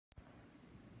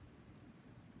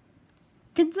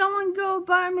can someone go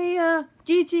buy me a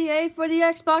GTA for the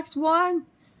Xbox One?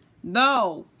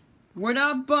 No, we're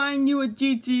not buying you a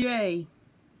GTA.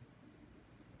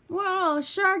 Well,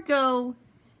 Sharko,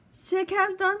 Sig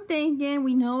has done thinking.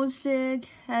 We know Sig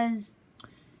has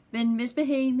been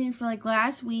misbehaving for like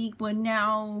last week, but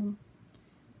now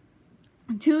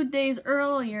 2 days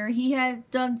earlier he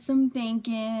had done some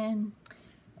thinking,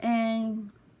 and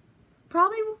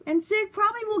Sig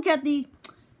probably will get the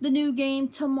new game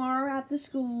tomorrow after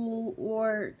school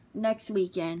or next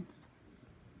weekend.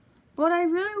 But I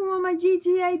really want my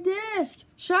GTA disc.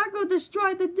 Sharko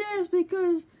destroyed the disc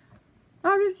because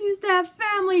I refuse to have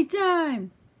family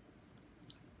time.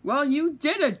 Well, you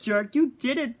did it, jerk. You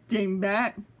did it,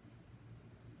 dingbat.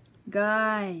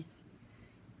 Guys,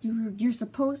 you're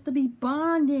supposed to be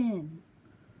bonding.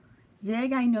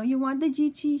 Zig, I know you want the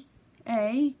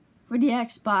GTA for the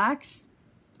Xbox,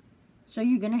 so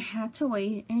you're gonna have to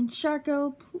wait. And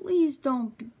Sharko, please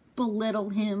don't belittle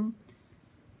him.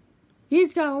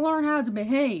 He's gotta learn how to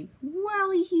behave.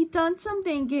 Well, he done some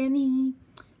thinking. He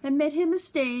admit his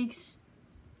mistakes,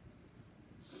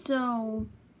 so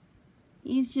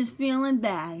he's just feeling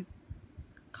bad.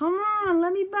 Come on,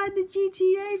 let me buy the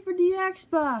GTA for the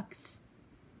Xbox.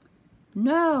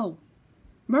 No.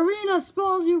 Marina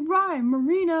spoils you right.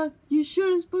 Marina, you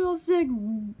shouldn't spoil Sig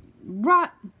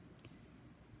right.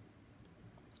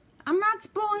 I'm not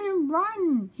spoiling him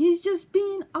rotten. He's just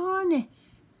being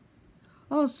honest.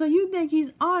 Oh, so you think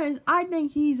he's honest? I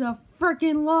think he's a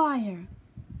freaking liar.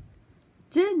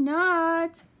 Did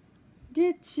not.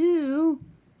 Did too.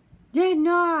 Did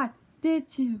not. Did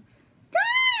too.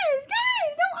 Guys,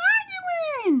 no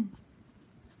arguing!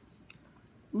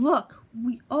 Look,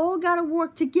 we all gotta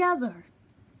work together.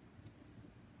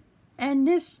 And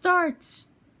this starts.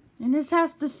 And this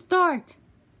has to start.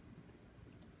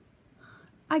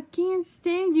 I can't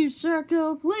stand you,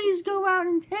 Sharko. Please go out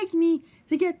and take me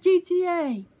to get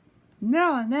GTA.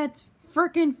 No, that's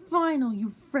frickin' final,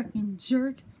 you frickin'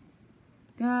 jerk.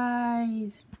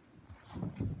 Guys.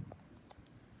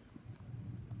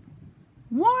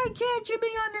 Why can't you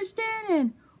be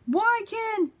understanding? Why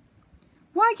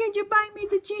can't you buy me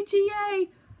the GTA?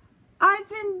 I've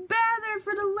been better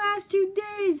for the last 2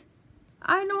 days.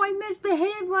 I know I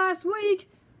misbehaved last week,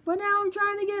 but now I'm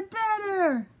trying to get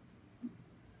better.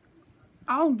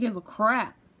 I don't give a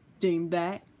crap,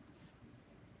 dingbat.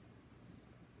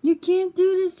 You can't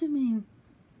do this to me.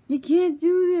 You can't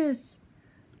do this.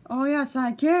 Oh, yes,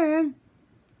 I can.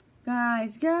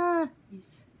 Guys.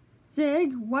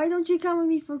 Sig, why don't you come with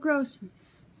me for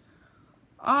groceries?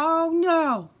 Oh,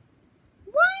 no.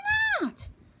 Why not?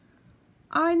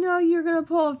 I know you're gonna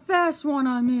pull a fast one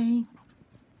on me.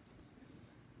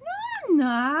 No, I'm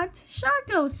not.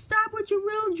 Sharko, stop with your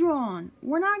real drawn.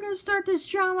 We're not gonna start this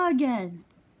drama again.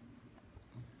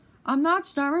 I'm not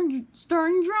starting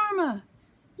drama.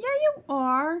 Yeah, you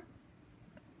are.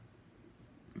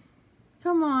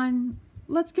 Come on,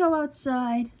 let's go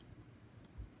outside.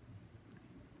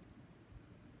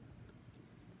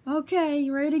 Okay,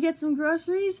 you ready to get some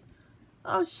groceries?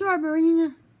 Oh, sure,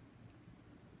 Marina.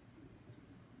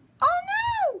 Oh,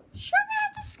 no! Sharko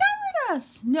has discovered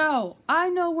us! No, I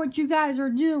know what you guys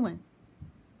are doing.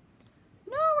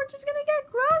 No, we're just gonna get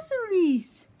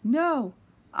groceries. No,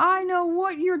 I know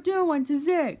what you're doing to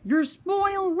Zig. You're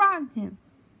spoiling rotten him.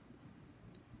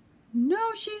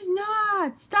 No, she's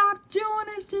not. Stop doing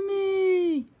this to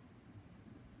me.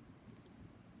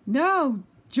 No,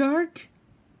 jerk.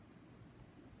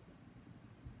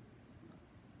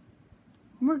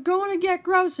 We're going to get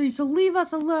groceries, so leave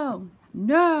us alone.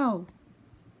 No.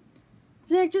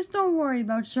 Zig, just don't worry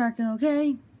about Sharko,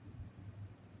 okay?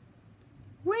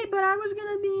 Wait, but I was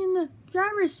going to be in the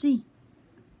driver's seat.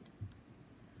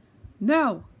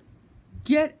 No.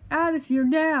 Get out of here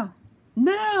now.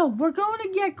 No, we're going to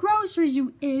get groceries,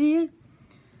 you idiot.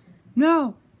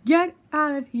 No, get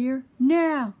out of here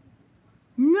now.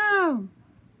 No.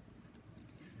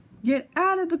 Get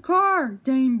out of the car,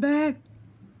 dingbat.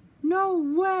 No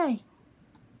way.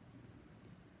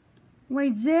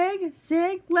 Wait, Zig,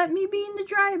 let me be in the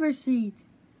driver's seat.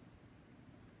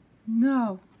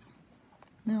 No.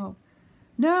 No.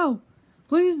 No.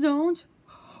 Please don't.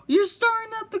 You're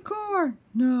starting up the car.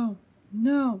 No.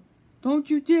 No. Don't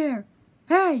you dare.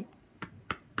 Hey.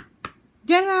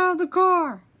 Get out of the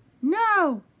car.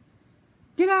 No.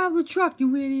 Get out of the truck,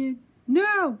 you idiot.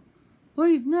 No.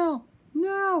 Please, no.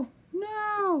 No.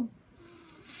 No.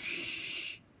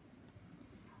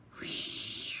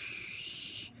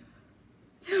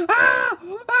 Ah!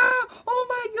 Ah! Oh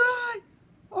my God!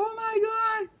 Oh my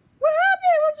God! What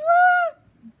happened? What's wrong?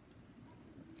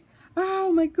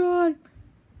 Oh my God!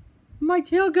 My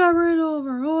tail got ran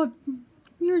over. Oh,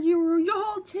 Your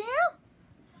whole tail?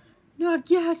 Not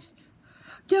yes.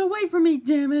 Get away from me,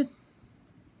 damn it.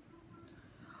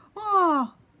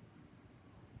 Oh,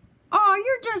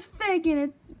 you're just faking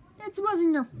it. It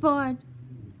wasn't your foot.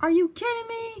 Are you kidding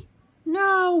me?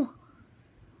 No.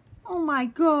 Oh my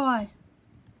God.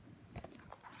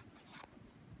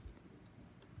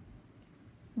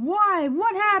 Why?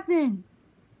 What happened?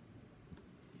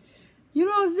 You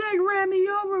know, Zig ran me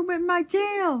over with my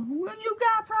tail. Well, you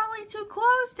got probably too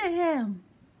close to him.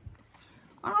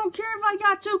 I don't care if I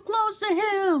got too close to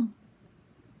him.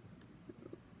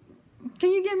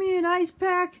 Can you give me an ice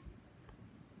pack?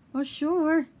 Oh,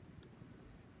 sure.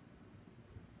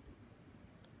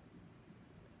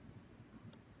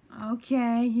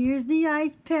 Okay, here's the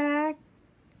ice pack.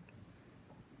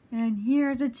 And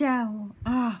here's a towel.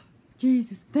 Ah,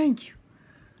 Jesus, thank you.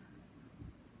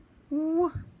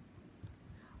 What?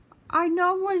 I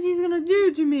know what he's gonna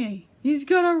do to me. He's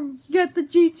gonna get the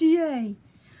GTA.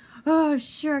 Oh,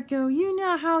 Sharko, you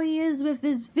know how he is with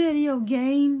his video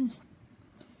games.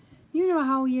 You know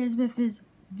how he is with his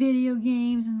video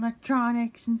games and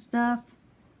electronics and stuff.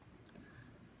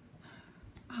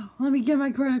 Oh, let me get my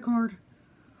credit card.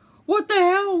 What the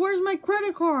hell? Where's my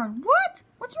credit card? What?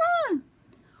 What's wrong?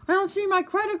 I don't see my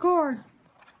credit card.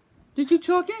 Did you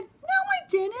took it? No, I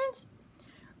didn't.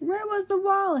 Where was the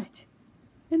wallet?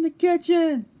 In the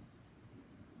kitchen.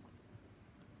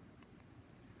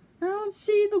 I don't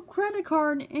see the credit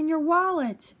card in your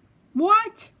wallet.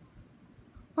 What?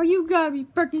 Oh, you gotta be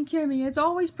freaking kidding me. It's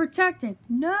always protected.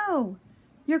 No.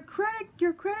 Your credit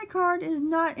card is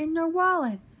not in your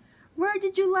wallet. Where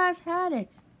did you last had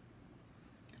it?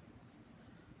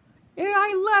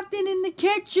 I left it in the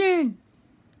kitchen.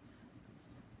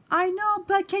 I know,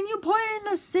 but can you put it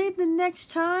in the safe the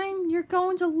next time? You're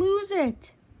going to lose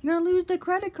it. You're going to lose the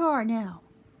credit card now.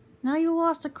 Now you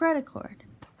lost the credit card.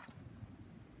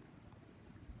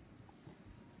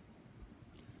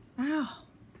 Ow.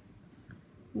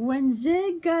 When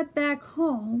Zig got back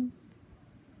home,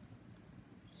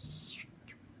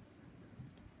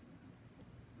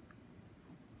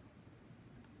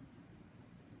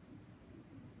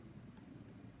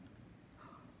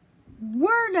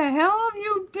 where the hell have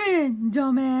you been,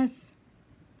 dumbass?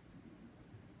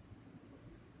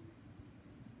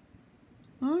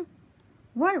 Huh?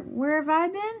 What? Where have I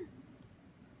been?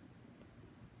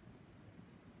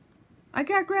 I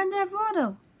got Grand Theft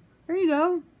Auto. Here you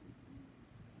go.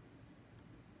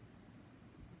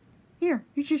 Here,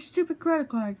 here's your stupid credit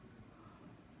card.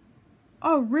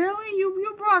 Oh, really?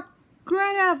 You brought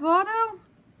Grand Theft Auto?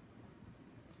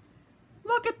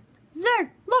 Look at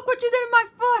Zig! Look what you did to my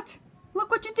foot! Look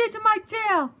what you did to my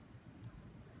tail!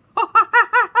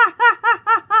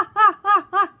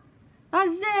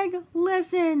 Zig,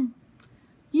 listen.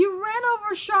 You ran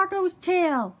over Sharko's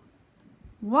tail.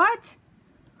 What?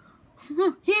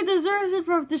 He deserves it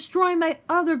for destroying my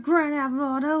other Grand Theft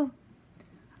Auto.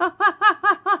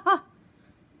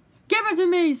 Give it to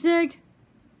me, Zig.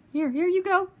 Here you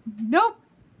go. Nope.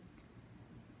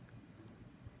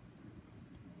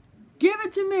 Give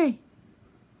it to me.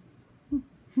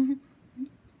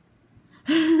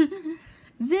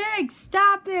 Zig,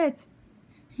 stop it.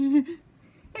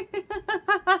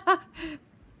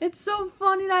 It's so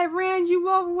funny that I ran you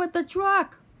over with the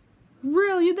truck.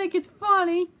 Really, you think it's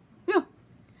funny?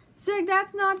 Zig,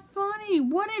 that's not funny.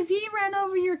 What if he ran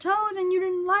over your toes and you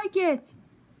didn't like it?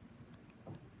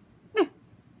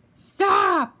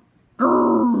 Stop!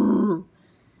 Grrr.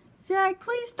 Zig,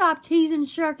 please stop teasing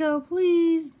Sharko,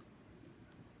 please.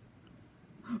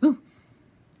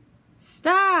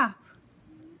 Stop!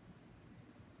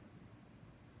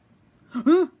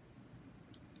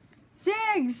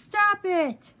 Zig, stop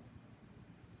it!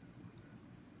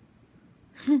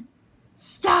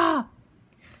 Stop!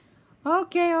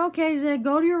 Okay, Zig,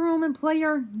 go to your room and play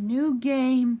your new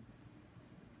game.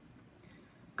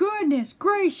 Goodness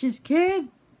gracious, kid!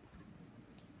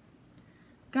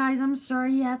 Guys, I'm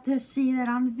sorry you have to see that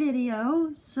on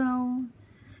video, so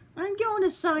I'm going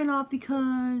to sign off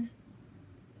because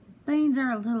things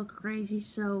are a little crazy,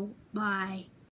 so bye.